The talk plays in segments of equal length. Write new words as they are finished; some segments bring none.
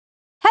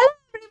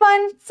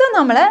everyone. So,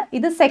 this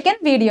is the second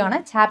video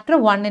on chapter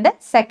 1 in the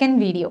second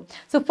video.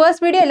 So, first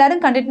video എല്ലാവരും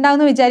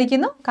കണ്ടിട്ടുണ്ടാവുമെന്ന്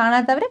വിചാരിക്കുന്നു.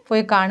 കാണാത്തവരെ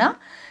പോയി കാണാം.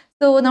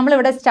 So, നമ്മൾ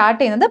ഇവിടെ സ്റ്റാർട്ട്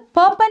ചെയ്യുന്നത്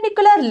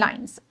perpendicular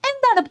lines.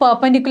 എന്താണ്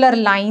perpendicular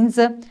lines?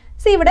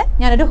 See, ഇവിടെ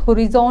ഞാനൊരു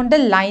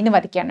horizontal line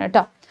വരയ്ക്കുകയാണ്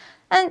കേട്ടോ.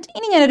 And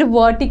ഇനി ഞാനൊരു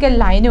vertical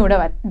line ഇവിടെ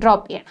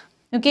ഡ്രോപ്പ് ചെയ്യണം.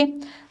 Okay?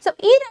 So,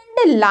 ഈ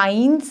രണ്ട്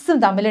ലൈൻസും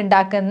തമ്മിൽ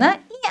ഉണ്ടാക്കുന്ന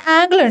ഈ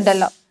ആംഗിൾ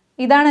ഉണ്ടല്ലോ.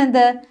 ഇതാണ്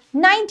എന്ത്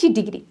 90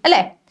 ഡിഗ്രി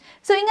അല്ലേ?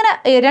 So, ഇങ്ങനെ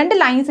രണ്ട്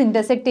ലൈൻസ്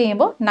ഇന്റർസെക്ട്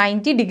ചെയ്യുമ്പോൾ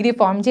 90 ഡിഗ്രി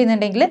ഫോം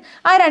ചെയ്യുന്നുണ്ടെങ്കിൽ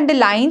ആ രണ്ട്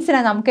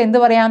ലൈൻസിനെ നമുക്ക് എന്ത്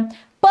പറയാം?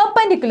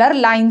 പെർപെൻഡിക്കുലർ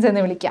ലൈൻസ്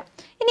എന്ന് വിളിക്കാം.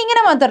 ഇനി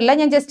ഇങ്ങനെ മാത്രമല്ല,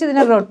 ഞാൻ ജസ്റ്റ്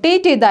ഇതിനെ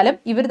റൊട്ടേറ്റ് ചെയ്താലും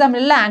ഇവർ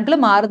തമ്മിലുള്ള ആംഗിൾ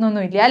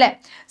മാറുന്നൊന്നുമില്ല അല്ലേ?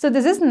 So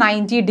this is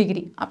 90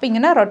 degree. അപ്പോൾ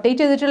ഇങ്ങനെ റൊട്ടേറ്റ്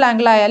ചെയ്തിട്ടുള്ള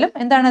ആംഗിൾ ആയാലും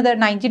എന്താണത്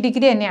 90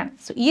 ഡിഗ്രി തന്നെയാണ്.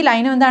 സോ ഈ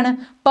ലൈനും എന്താണ്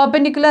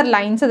പെർപെൻഡിക്കുലർ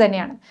ലൈൻസ്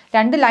തന്നെയാണ്.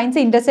 രണ്ട് ലൈൻസ്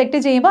ഇന്റർസെക്ട്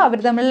ചെയ്യുമ്പോൾ അവർ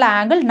തമ്മിലുള്ള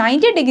ആംഗിൾ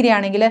 90 ഡിഗ്രി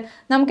ആണെങ്കിൽ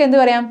നമുക്ക് എന്ത്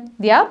പറയാം?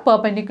 ദി ആർ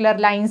പെർപെൻഡിക്കുലർ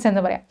ലൈൻസ്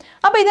എന്ന് പറയാം.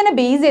 അപ്പോൾ ഇതിനെ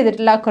ബേസ്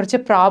ചെയ്തിട്ടുള്ള കുറച്ച്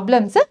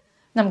പ്രോബ്ലംസ്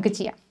നമുക്ക്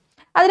ചെയ്യാം.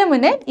 അതിനു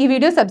മുന്നേ ഈ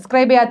വീഡിയോ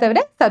സബ്സ്ക്രൈബ് ചെയ്യാത്തവർ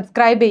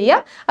സബ്സ്ക്രൈബ്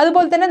ചെയ്യുക.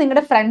 അതുപോലെ തന്നെ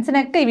നിങ്ങളുടെ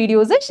ഫ്രണ്ട്സിനൊക്കെ ഈ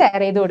വീഡിയോസ്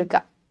ഷെയർ ചെയ്ത് കൊടുക്കുക.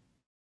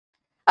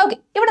 ഓക്കെ,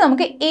 ഇവിടെ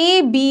നമുക്ക് എ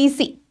ബി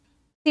സി,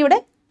 ഇവിടെ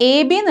എ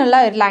ബി എന്നുള്ള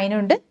ഒരു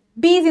ലൈനുണ്ട്,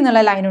 ബി സി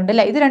എന്നുള്ള ലൈനുണ്ട്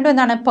അല്ലേ? ഇത് രണ്ടും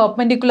എന്താണ്?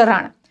 പെർപെൻഡിക്കുലർ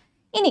ആണ്.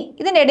 ഇനി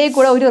ഇതിൻ്റെ ഇടയിൽ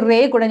കൂടെ ഒരു റേ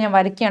കൂടെ ഞാൻ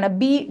വരയ്ക്കുകയാണ്.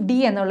 ബി ഡി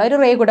എന്നുള്ള ഒരു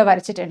റേ കൂടെ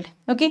വരച്ചിട്ടുണ്ട്.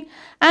 Okay,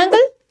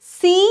 angle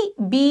C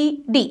B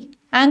D,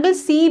 angle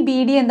C B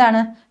D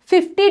എന്താണ്?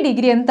 50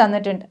 ഡിഗ്രി എന്ന്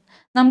തന്നിട്ടുണ്ട്.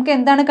 നമുക്ക്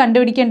എന്താണ്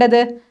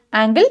കണ്ടുപിടിക്കേണ്ടത്?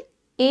 ആംഗിൾ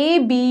എ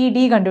ബി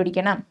ഡി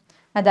കണ്ടുപിടിക്കണം.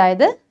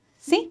 അതായത്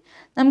സി,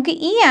 നമുക്ക്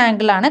ഈ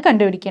ആംഗിളാണ്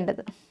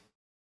കണ്ടുപിടിക്കേണ്ടത്.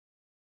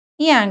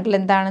 ഈ ആംഗിൾ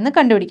എന്താണെന്ന്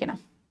കണ്ടുപിടിക്കണം.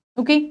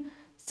 ഓക്കെ,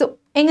 സോ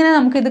എങ്ങനെ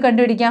നമുക്കിത്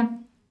കണ്ടുപിടിക്കാം?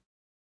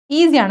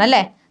 ഈസിയാണ്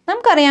അല്ലേ?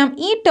 നമുക്കറിയാം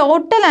ഈ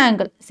ടോട്ടൽ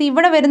ആംഗിൾ, സി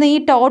ഇവിടെ വരുന്ന ഈ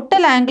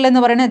ടോട്ടൽ ആംഗിൾ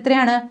എന്ന് പറയുന്നത്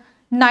എത്രയാണ്?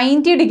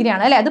 90 ഡിഗ്രി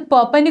ആണ് അല്ലേ? അത്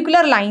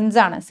പെർപെൻഡിക്കുലർ ലൈൻസ്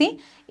ആണ്. സി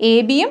എ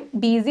ബിയും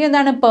ബി സിയും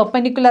എന്താണ്?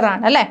 പെർപെൻഡിക്കുലർ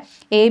ആണ് അല്ലേ?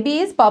 A B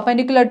is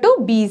perpendicular to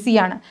B C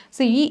ആണ്.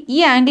 സോ ഈ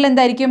ആംഗിൾ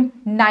എന്തായിരിക്കും?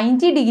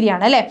 90 ഡിഗ്രി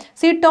ആണ് അല്ലേ?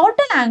 സോ ഈ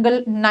ടോട്ടൽ ആംഗിൾ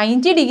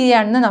 90 ഡിഗ്രി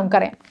ആണെന്ന്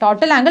നമുക്കറിയാം.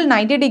 ടോട്ടൽ ആംഗിൾ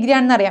 90 ഡിഗ്രി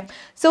ആണെന്ന് അറിയാം.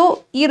 സോ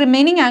ഈ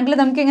റിമൈനിങ് ആംഗിൾ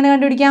നമുക്ക് എങ്ങനെ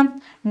കണ്ടുപിടിക്കാം?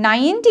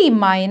 90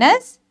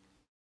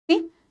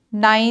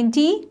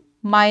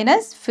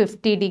 minus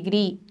 50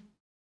 degree,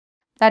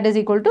 that is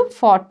equal to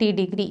 40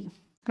 degree,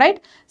 right?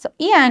 So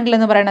ഈ ആംഗിൾ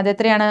എന്ന് പറയുന്നത്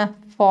എത്രയാണ്?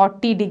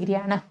 40 ഡിഗ്രി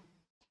ആണ്.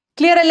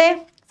 ക്ലിയർ അല്ലേ?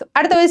 സോ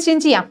അടുത്ത ക്വസ്റ്റ്യൻ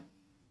ചെയ്യാം.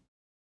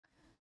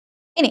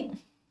 ഇനി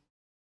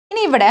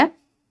ഇവിടെ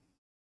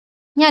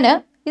ഞാൻ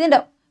ഇതിൻ്റെ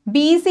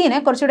ബി സിനെ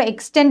കുറച്ചുകൂടെ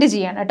എക്സ്റ്റെൻഡ്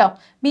ചെയ്യാണ് കേട്ടോ.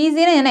 ബി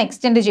സിനെ ഞാൻ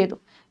എക്സ്റ്റെൻഡ് ചെയ്തു.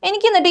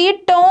 എനിക്ക് എന്നിട്ട് ഈ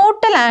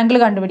ടോട്ടൽ ആംഗിൾ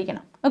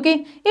കണ്ടുപിടിക്കണം. ഓക്കെ,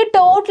 ഈ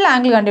ടോട്ടൽ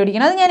ആംഗിൾ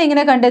കണ്ടുപിടിക്കണം. അത് ഞാൻ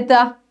എങ്ങനെ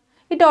കണ്ടെത്തുക?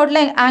 ഈ ടോട്ടൽ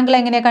ആംഗിൾ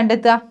എങ്ങനെയാണ്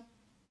കണ്ടെത്തുക?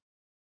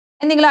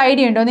 എന്തെങ്കിലും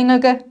ഐഡിയ ഉണ്ടോ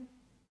നിങ്ങൾക്ക്?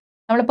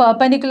 നമ്മൾ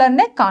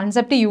പെർപെൻഡിക്കുലറിൻ്റെ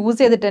കോൺസെപ്റ്റ് യൂസ്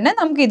ചെയ്തിട്ട് തന്നെ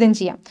നമുക്ക് ഇതും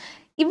ചെയ്യാം.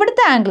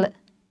 ഇവിടുത്തെ ആംഗിൾ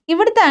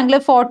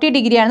 40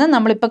 ഡിഗ്രി ആണെന്ന്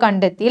നമ്മളിപ്പോൾ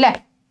കണ്ടെത്തി അല്ലേ?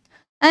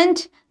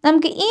 ആൻഡ്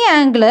നമുക്ക് ഈ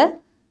ആംഗിൾ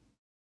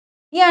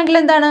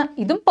എന്താണ്?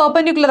 ഇതും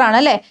പെർപെൻഡിക്കുലർ ആണ്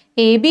അല്ലേ?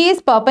 A B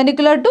is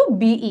perpendicular to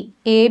B E.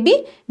 A B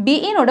B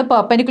ഇനോട്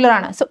perpendicular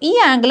ആണ്. സോ ഈ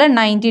ആംഗിൾ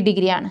 90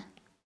 ഡിഗ്രി ആണ്,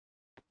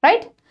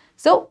 റൈറ്റ്?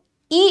 സോ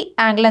ഈ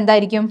ആംഗിൾ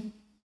എന്തായിരിക്കും?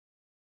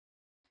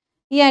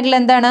 ഈ ആംഗിൾ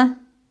എന്താണ്?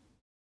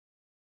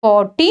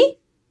 40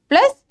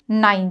 പ്ലസ്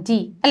 90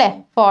 അല്ലേ?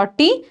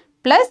 40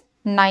 പ്ലസ്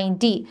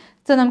 90.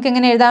 സോ നമുക്ക്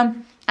എങ്ങനെ എഴുതാം?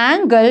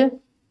 ആംഗിൾ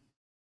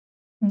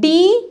ഡി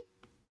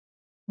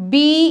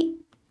ബി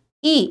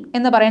ഇ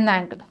എന്ന് പറയുന്ന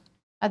ആംഗിൾ,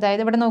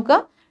 അതായത് ഇവിടെ നോക്കുക,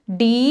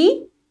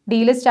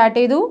 ഡിയിൽ സ്റ്റാർട്ട്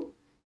ചെയ്തു,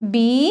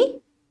 ബി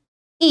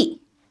ഇ,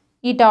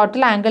 ഈ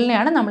ടോട്ടൽ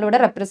ആംഗിളിനെയാണ് നമ്മളിവിടെ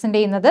റെപ്രസെൻ്റ്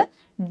ചെയ്യുന്നത്.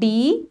 D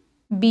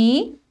B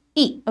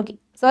E. Okay,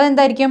 so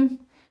അതെന്തായിരിക്കും?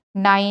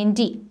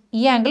 90.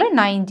 ഈ ആംഗിൾ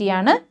 90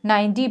 ആണ്.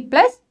 90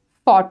 പ്ലസ്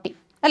 40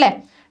 അല്ലേ?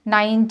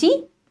 90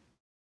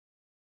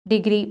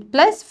 ഡിഗ്രി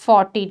പ്ലസ്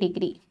 40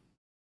 ഡിഗ്രി.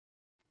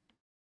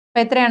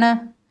 അപ്പോൾ എത്രയാണ്?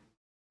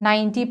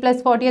 90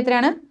 പ്ലസ് 40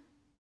 എത്രയാണ്?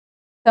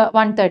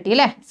 130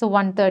 അല്ലേ? So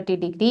 130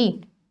 degree.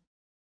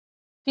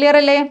 ക്ലിയർ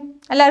അല്ലേ?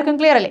 എല്ലാവർക്കും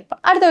ക്ലിയർ അല്ലേ? ഇപ്പം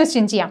അടുത്ത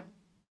ക്വസ്റ്റ്യൻ ചെയ്യാം.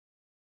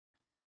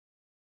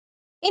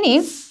 ഇനി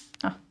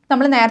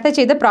നമ്മൾ നേരത്തെ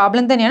ചെയ്ത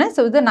പ്രോബ്ലം തന്നെയാണ്.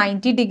 സോ ഇത്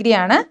 90 ഡിഗ്രി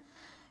ആണ്.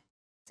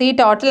 സോ ഈ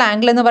ടോട്ടൽ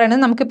ആംഗിൾ എന്ന്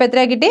പറയുന്നത് നമുക്കിപ്പോൾ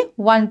എത്രയാണ് കിട്ടി?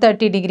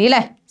 130 ഡിഗ്രി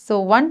അല്ലേ? So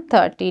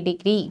 130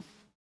 degree.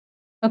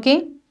 ഓക്കെ,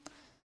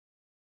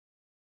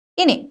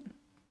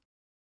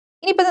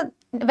 ഇനിയിപ്പോൾ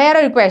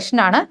വേറൊരു ക്വസ്റ്റ്യൻ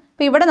ആണ്.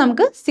 അപ്പോൾ ഇവിടെ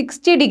നമുക്ക്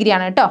 60 ഡിഗ്രി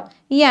ആണ് കേട്ടോ.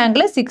 ഈ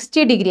ആംഗിൾ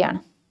 60 ഡിഗ്രി ആണ്.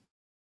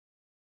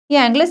 ഈ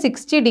ആംഗിൾ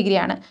 60 ഡിഗ്രി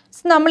ആണ്.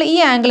 സോ നമ്മൾ ഈ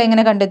ആംഗിൾ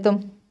എങ്ങനെ കണ്ടെത്തും?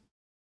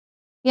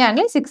 ഈ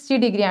ആംഗിൾ 60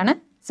 ഡിഗ്രി ആണ്.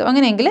 സോ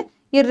അങ്ങനെയെങ്കിൽ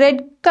ഈ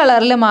റെഡ്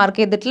കളറിൽ മാർക്ക്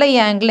ചെയ്തിട്ടുള്ള ഈ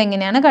ആംഗിൾ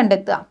എങ്ങനെയാണ്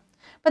കണ്ടെത്തുക?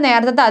 അപ്പോൾ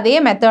നേരത്തെ അതേ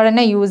മെത്തേഡ്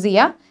തന്നെ യൂസ്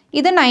ചെയ്യുക.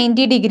 ഇത്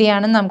 90 ഡിഗ്രി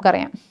ആണെന്ന്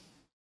നമുക്കറിയാം.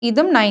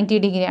 ഇതും 90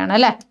 ഡിഗ്രി ആണ്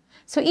അല്ലേ?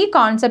 സോ ഈ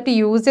കോൺസെപ്റ്റ്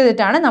യൂസ്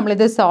ചെയ്തിട്ടാണ്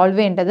നമ്മളിത് സോൾവ്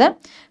ചെയ്യേണ്ടത്.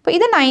 അപ്പോൾ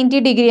ഇത്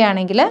 90 ഡിഗ്രി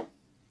ആണെങ്കിൽ,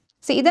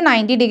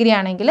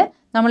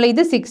 നമ്മൾ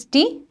ഇത്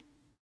 60,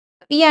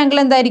 ഈ ആംഗിൾ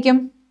എന്തായിരിക്കും?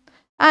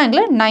 ആംഗിൾ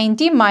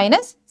 90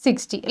 മൈനസ്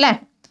 60 അല്ലേ?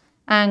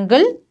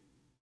 ആംഗിൾ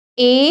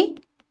എ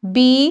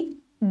ബി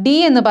ഡി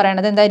എന്ന്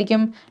പറയുന്നത്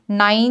എന്തായിരിക്കും?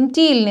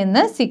 90യിൽ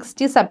നിന്ന്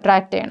 60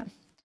 സബ്ട്രാക്ട് ചെയ്യണം.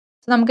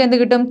 സോ നമുക്ക് എന്ത്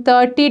കിട്ടും?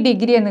 30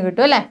 ഡിഗ്രി എന്ന്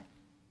കിട്ടും അല്ലേ?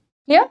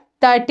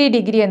 30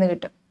 ഡിഗ്രി എന്ന്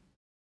കിട്ടും.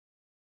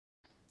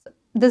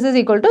 this is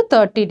equal to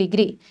 30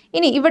 degree.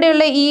 ഇനി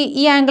ഇവിടെയുള്ള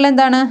ഈ ആംഗിൾ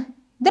എന്താണ്?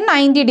 ഇത്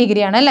 90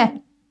 ഡിഗ്രി ആണ് അല്ലേ?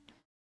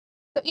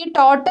 ഈ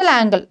total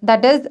angle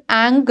that is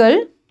angle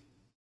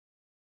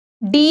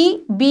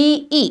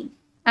DBE,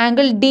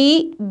 angle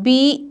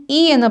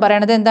DBE എന്ന്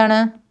പറയുന്നത് എന്താണ്?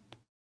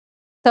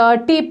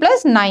 30 plus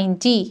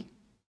 90,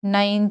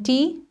 90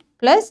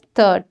 plus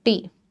 30,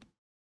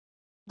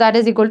 that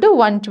is equal to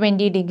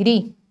 120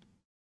 degree.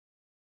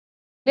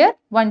 Clear?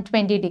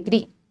 120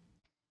 degree.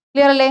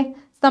 Clear അല്ലേ?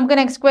 നമുക്ക്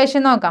നെക്സ്റ്റ്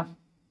ക്വസ്റ്റ്യൻ നോക്കാം.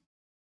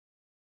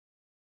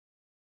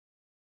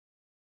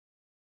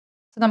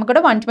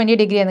 നമുക്കിവിടെ 120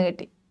 ഡിഗ്രി എന്ന്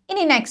കിട്ടി.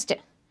 ഇനി നെക്സ്റ്റ്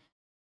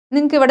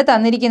നിങ്ങൾക്ക് ഇവിടെ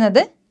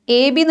തന്നിരിക്കുന്നത്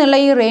AB എന്നുള്ള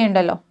ഈ റേ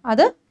ഉണ്ടല്ലോ,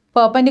 അത്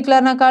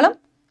പെർപെൻഡിക്കുലറിനേക്കാളും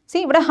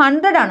ഇവിടെ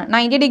 100 ആണ്,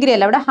 90 ഡിഗ്രി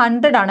അല്ല, ഇവിടെ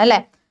 100 ആണ് അല്ലേ?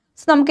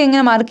 സോ നമുക്ക്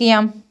എങ്ങനെ മാർക്ക്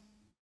ചെയ്യാം?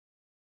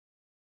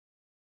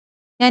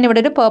 ഞാനിവിടെ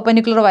ഒരു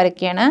പെർപെൻഡിക്കുലർ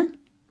വരയ്ക്കുകയാണ്.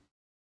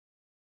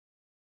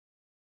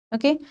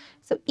 ഓക്കെ,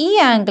 സോ ഈ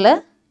ആംഗിള്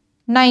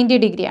 90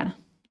 ഡിഗ്രി ആണ്.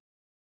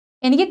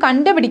 എനിക്ക്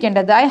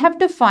കണ്ടുപിടിക്കേണ്ടത് I have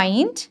to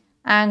find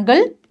angle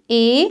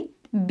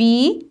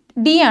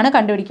ABD ആണ്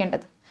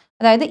കണ്ടുപിടിക്കേണ്ടത്.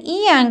 അതായത് ഈ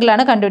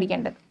ആംഗിളാണ്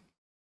കണ്ടുപിടിക്കേണ്ടത്,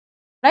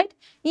 റൈറ്റ്?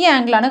 ഈ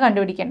ആംഗിളാണ്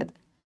കണ്ടുപിടിക്കേണ്ടത്.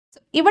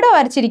 ഇവിടെ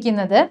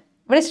വരച്ചിരിക്കുന്നത്,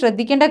 ഇവിടെ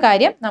ശ്രദ്ധിക്കേണ്ട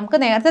കാര്യം, നമുക്ക്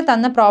നേരത്തെ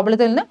തന്ന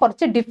പ്രോബ്ലത്തിൽ നിന്ന്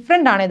കുറച്ച്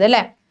ഡിഫറെൻ്റ് ആണ് ഇത്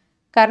അല്ലേ?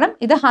 കാരണം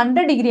ഇത്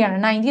 100 ഡിഗ്രിയാണ്,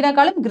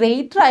 90നേക്കാളും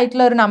ഗ്രേറ്റർ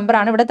ആയിട്ടുള്ള ഒരു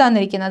നമ്പറാണ് ഇവിടെ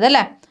തന്നിരിക്കുന്നത്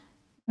അല്ലേ?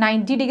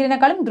 90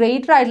 ഡിഗ്രിനേക്കാളും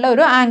ഗ്രേറ്റർ ആയിട്ടുള്ള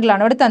ഒരു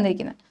ആംഗിളാണ് ഇവിടെ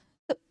തന്നിരിക്കുന്നത്.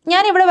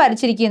 ഞാനിവിടെ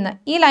വരച്ചിരിക്കുന്ന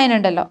ഈ ലൈൻ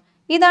ഉണ്ടല്ലോ,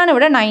 ഇതാണ്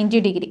ഇവിടെ 90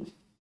 ഡിഗ്രി.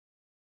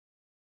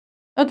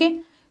 ഓക്കെ,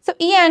 സോ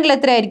ഈ ആംഗിൾ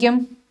എത്രയായിരിക്കും?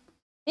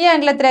 ഈ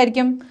ആംഗിൾ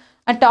എത്രയായിരിക്കും?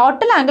 ആ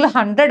ടോട്ടൽ ആംഗിൾ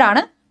 100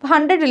 ആണ്.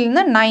 100ൽ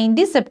നിന്ന്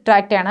 90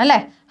 സബ്ട്രാക്ട് ചെയ്യണം അല്ലേ?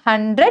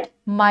 100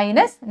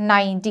 minus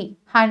 90,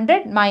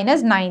 100 minus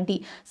 90.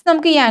 സോ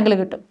നമുക്ക് ഈ ആംഗിൾ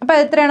കിട്ടും. അപ്പോൾ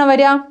എത്രയാണ്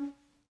വരിക?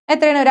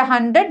 എത്രയാണ് വരിക?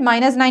 100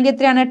 minus 90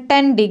 എത്രയാണ്?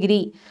 10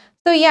 ഡിഗ്രി.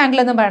 സോ ഈ ആംഗിൾ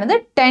എന്ന് പറയുന്നത്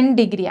 10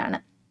 ഡിഗ്രിയാണ്.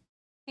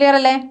 ക്ലിയർ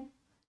അല്ലേ?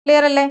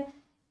 ക്ലിയർ അല്ലേ?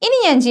 ഇനി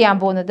ഞാൻ ചെയ്യാൻ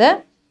പോകുന്നത്,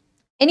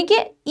 എനിക്ക്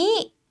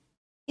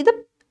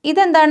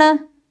ഇതെന്താണ്?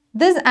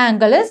 This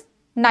angle is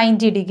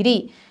 90 degree.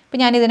 ഇപ്പം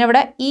ഞാൻ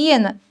ഇതിനിവിടെ E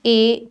എന്ന്,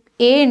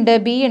 A ഉണ്ട്,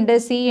 B ഉണ്ട്,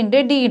 C ഉണ്ട്,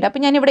 D ഉണ്ട്.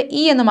 അപ്പം ഞാനിവിടെ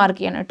E എന്ന് മാർക്ക്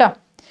ചെയ്യണം കേട്ടോ.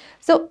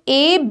 സോ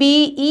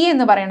ABE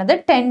എന്ന് പറയുന്നത്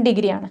 10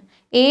 ഡിഗ്രിയാണ്.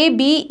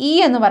 ABE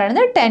എന്ന്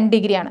പറയുന്നത് 10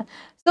 ഡിഗ്രിയാണ്.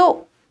 സോ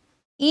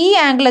ഈ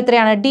ആംഗിൾ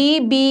എത്രയാണ്?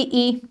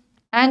 DBE.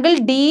 Angle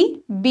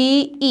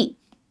DBE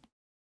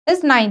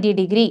is 90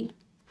 degree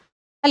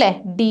അല്ലേ?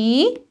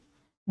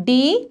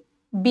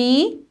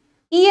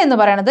 DBE എന്ന്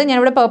പറയുന്നത്,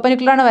 ഞാനിവിടെ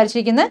പെർപെൻഡിക്കുലറാണ്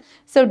വരച്ചിരിക്കുന്നത്.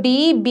 സോ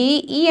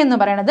DBE എന്ന്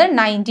പറയുന്നത്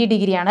 90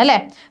 ഡിഗ്രിയാണ് അല്ലേ?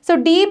 സോ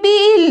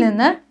DBEയിൽ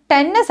നിന്ന്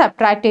 10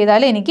 സബ്ട്രാക്ട്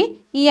ചെയ്താൽ എനിക്ക്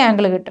ഈ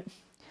ആംഗിൾ കിട്ടും.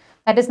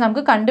 ദാറ്റ് ഈസ്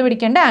നമുക്ക്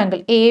കണ്ടുപിടിക്കേണ്ട ആംഗിൾ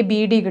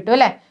ABD കിട്ടും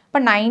അല്ലേ?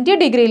 അപ്പം 90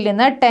 ഡിഗ്രിയിൽ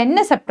നിന്ന്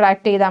 10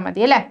 സബ്ട്രാക്ട് ചെയ്താൽ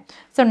മതി അല്ലേ?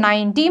 സോ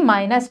 90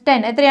 minus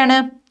 10 എത്രയാണ്?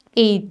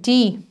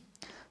 80.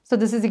 So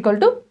this is equal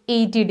to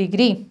 80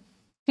 degree.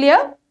 Clear?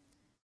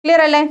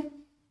 Clear അല്ലേ?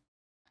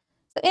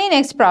 ഇനി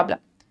നെക്സ്റ്റ് പ്രോബ്ലം.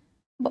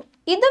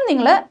 ഇതും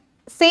നിങ്ങൾ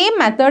സെയിം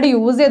മെത്തേഡ്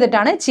യൂസ്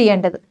ചെയ്തിട്ടാണ്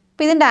ചെയ്യേണ്ടത്.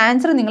 അപ്പോൾ ഇതിൻ്റെ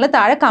ആൻസർ നിങ്ങൾ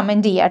താഴെ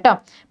കമൻറ്റ് ചെയ്യുക കേട്ടോ.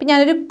 അപ്പം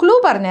ഞാനൊരു ക്ലൂ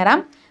പറഞ്ഞുതരാം.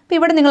 അപ്പോൾ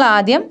ഇവിടെ നിങ്ങൾ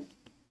ആദ്യം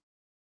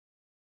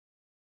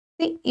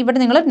ഇവിടെ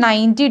നിങ്ങൾ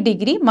 90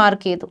 ഡിഗ്രി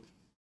മാർക്ക് ചെയ്തു.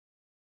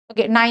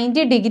 ഓക്കെ,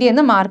 90 ഡിഗ്രി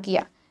എന്ന് മാർക്ക്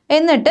ചെയ്യുക.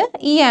 എന്നിട്ട്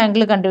ഈ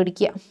ആംഗിൾ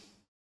കണ്ടുപിടിക്കുക.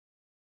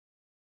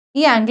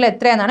 ഈ angle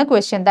എത്രയാണെന്നാണ്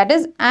question. That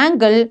is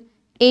angle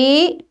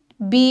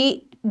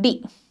ABD.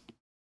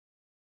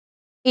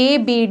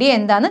 ABD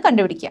എന്താണെന്ന്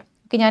കണ്ടുപിടിക്കുക.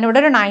 ഓക്കെ, ഞാനിവിടെ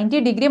ഒരു 90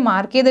 ഡിഗ്രി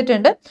മാർക്ക്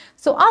ചെയ്തിട്ടുണ്ട്.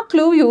 സോ ആ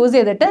ക്ലൂ യൂസ്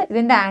ചെയ്തിട്ട്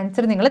ഇതിൻ്റെ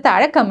ആൻസർ നിങ്ങൾ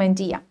താഴെ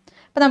കമൻറ്റ് ചെയ്യാം.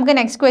 അപ്പോൾ നമുക്ക്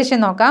നെക്സ്റ്റ്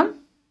ക്വസ്റ്റ്യൻ നോക്കാം.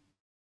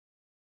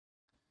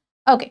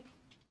 ഓക്കെ,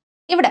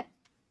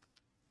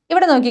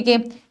 ഇവിടെ നോക്കിക്കേ,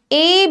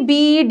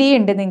 ABD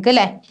ഉണ്ട് നിങ്ങൾക്ക്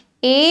അല്ലേ?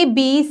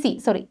 ABC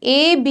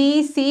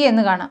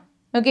എന്ന് കാണാം.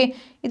 ഓക്കെ,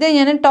 ഇത്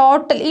ഞാൻ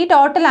ഈ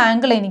ടോട്ടൽ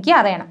ആംഗിൾ എനിക്ക്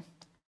അറിയണം.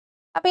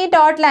 അപ്പോൾ ഈ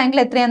ടോട്ടൽ ആംഗിൾ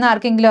എത്രയാണെന്ന്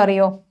ആർക്കെങ്കിലും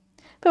അറിയോ?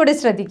 അപ്പോൾ ഇവിടെ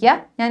ശ്രദ്ധിക്കുക,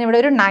 ഞാനിവിടെ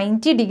ഒരു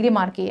 90 ഡിഗ്രി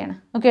മാർക്ക് ചെയ്യാണ്.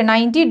 ഓക്കെ,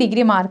 90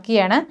 ഡിഗ്രി മാർക്ക്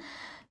ചെയ്യാണ്.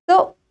 സോ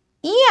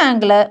ഈ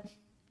ആംഗിൾ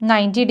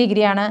 90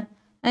 ഡിഗ്രിയാണ്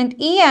ആൻഡ്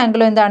ഈ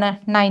ആംഗിളും എന്താണ്?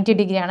 90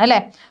 ഡിഗ്രിയാണ് അല്ലേ?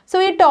 സോ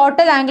ഈ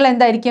ടോട്ടൽ ആംഗിൾ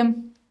എന്തായിരിക്കും?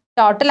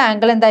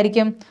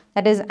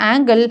 That is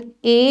angle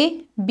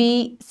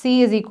ABC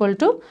is equal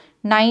to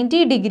 90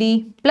 degree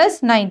plus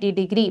 90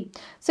 degree.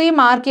 So ഈ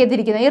മാർക്ക്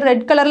ചെയ്തിരിക്കുന്ന, ഈ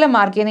റെഡ് കളറിൽ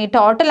മാർക്ക് ചെയ്യുന്ന ഈ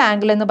ടോട്ടൽ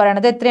ആംഗിൾ എന്ന്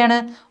പറയുന്നത് എത്രയാണ്?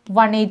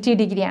 180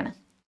 ഡിഗ്രിയാണ്.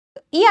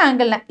 ഈ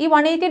ആംഗിളിന്, ഈ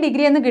 180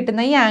 ഡിഗ്രി എന്ന്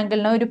കിട്ടുന്ന ഈ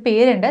ആംഗിളിന് ഒരു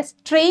പേരുണ്ട്,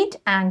 സ്ട്രെയിറ്റ്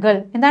ആംഗിൾ.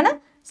 എന്താണ്?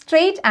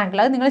 Straight angle.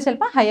 അത് നിങ്ങൾ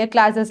ചിലപ്പോൾ ഹയർ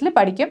ക്ലാസ്സസിൽ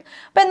പഠിക്കും.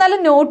 അപ്പോൾ എന്നാലും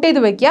നോട്ട് ചെയ്ത്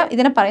വെക്കുക.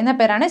 ഇതിനെ പറയുന്ന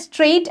പേരാണ്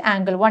സ്ട്രെയിറ്റ്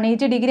ആംഗിൾ.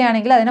 180 ഡിഗ്രി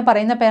ആണെങ്കിൽ അതിനെ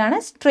പറയുന്ന പേരാണ്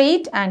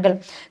സ്ട്രെയിറ്റ് ആംഗിൾ.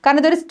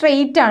 കാരണം ഇതൊരു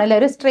സ്ട്രെയിറ്റ് ആണ് അല്ലേ?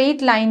 ഒരു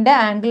സ്ട്രെയിറ്റ് ലൈനിൻ്റെ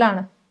ആംഗിൾ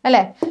ആണ്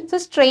അല്ലേ? സോ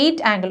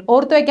സ്ട്രെയിറ്റ് ആംഗിൾ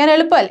ഓർത്ത് വയ്ക്കാൻ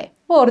എളുപ്പമല്ലേ?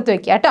 അപ്പോൾ ഓർത്ത്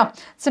വയ്ക്കുക കേട്ടോ.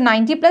 So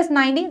 90 plus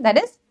 90 that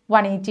is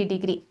 180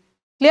 degree.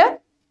 Clear?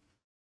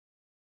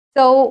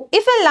 So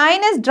if a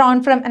line is drawn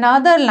from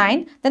another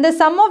line, then the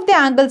sum of the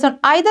angles on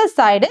either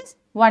side is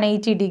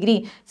 180 degree.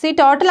 So ഈ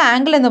ടോട്ടൽ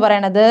ആംഗിൾ എന്ന്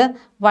പറയുന്നത്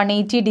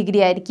 180 ഡിഗ്രി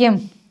ആയിരിക്കും.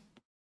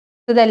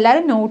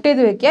 ഇതെല്ലാവരും നോട്ട്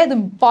ചെയ്ത് വെക്കുക. ഇത്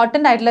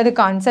important ആയിട്ടുള്ള ഒരു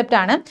കോൺസെപ്റ്റ്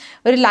ആണ്.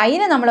 ഒരു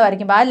ലൈന് നമ്മൾ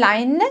വരയ്ക്കുമ്പോൾ ആ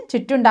ലൈനിന്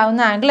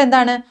ചുറ്റുണ്ടാകുന്ന ആംഗിൾ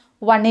എന്താണ്?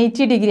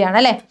 180 ഡിഗ്രിയാണ്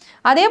അല്ലേ?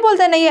 അതേപോലെ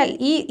തന്നെ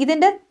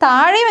ഇതിൻ്റെ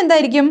താഴെയും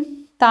എന്തായിരിക്കും?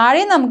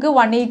 താഴെയും നമുക്ക്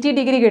 180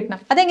 ഡിഗ്രി കിട്ടണം.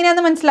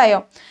 അതെങ്ങനെയാണെന്ന് മനസ്സിലായോ?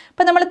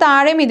 അപ്പോൾ നമ്മൾ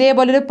താഴെയും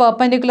ഇതേപോലെ ഒരു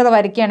പെർപെൻഡിക്കുലർ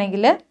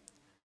വരയ്ക്കുകയാണെങ്കിൽ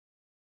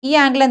ഈ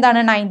ആംഗിൾ എന്താണ്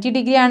 90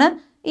 ഡിഗ്രി ആണ്,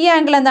 ഈ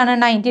ആംഗിൾ എന്താണ്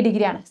 90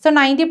 ഡിഗ്രി ആണ്. സോ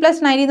 90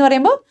 + 90 എന്ന്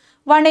പറയുമ്പോൾ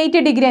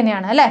 180 ഡിഗ്രി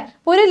തന്നെയാണ് അല്ലേ.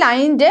 അപ്പോൾ ഒരു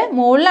ലൈനിൻ്റെ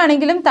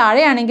മുകളിലാണെങ്കിലും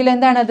താഴെയാണെങ്കിലും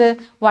എന്താണത്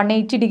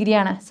 180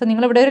 ഡിഗ്രിയാണ്. സോ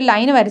നിങ്ങളിവിടെ ഒരു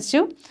ലൈൻ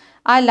വരച്ചു,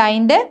 ആ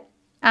ലൈനിൻ്റെ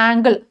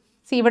ആംഗിൾ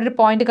ഇവിടെ ഒരു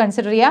പോയിന്റ്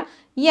കൺസിഡർ ചെയ്യുക.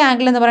 ഈ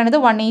ആംഗിൾ എന്ന് പറയുന്നത്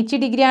 180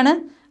 ഡിഗ്രിയാണ്.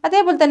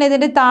 അതേപോലെ തന്നെ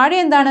ഇതിൻ്റെ താഴെ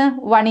എന്താണ്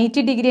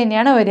 180 ഡിഗ്രി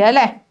തന്നെയാണ് വരിക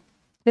അല്ലേ.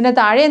 ഇതിൻ്റെ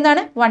താഴെ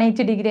എന്താണ്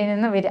 180 ഡിഗ്രി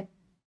തന്നെയാണ് വരിക.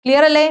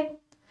 ക്ലിയർ അല്ലേ?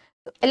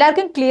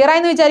 എല്ലാവർക്കും ക്ലിയർ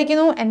ആയെന്ന്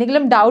വിചാരിക്കുന്നു.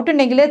 എന്തെങ്കിലും ഡൗട്ട്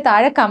ഉണ്ടെങ്കിൽ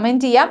താഴെ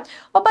കമൻറ്റ് ചെയ്യാം.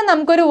 ഒപ്പം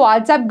നമുക്കൊരു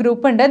വാട്സാപ്പ്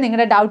ഗ്രൂപ്പ് ഉണ്ട്.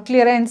 നിങ്ങളുടെ ഡൗട്ട്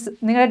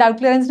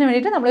ക്ലിയറൻസിന്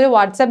വേണ്ടിയിട്ട് നമ്മളൊരു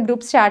വാട്സാപ്പ്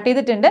ഗ്രൂപ്പ് സ്റ്റാർട്ട്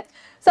ചെയ്തിട്ടുണ്ട്.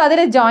 സോ അതിൽ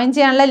ജോയിൻ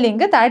ചെയ്യാനുള്ള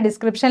ലിങ്ക് താഴെ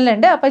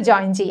ഡിസ്ക്രിപ്ഷനിലുണ്ട്. അപ്പോൾ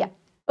ജോയിൻ ചെയ്യാം.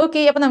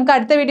 ഓക്കെ, അപ്പോൾ നമുക്ക്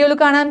അടുത്ത വീഡിയോയിൽ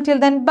കാണാം.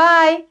 Till then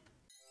bye.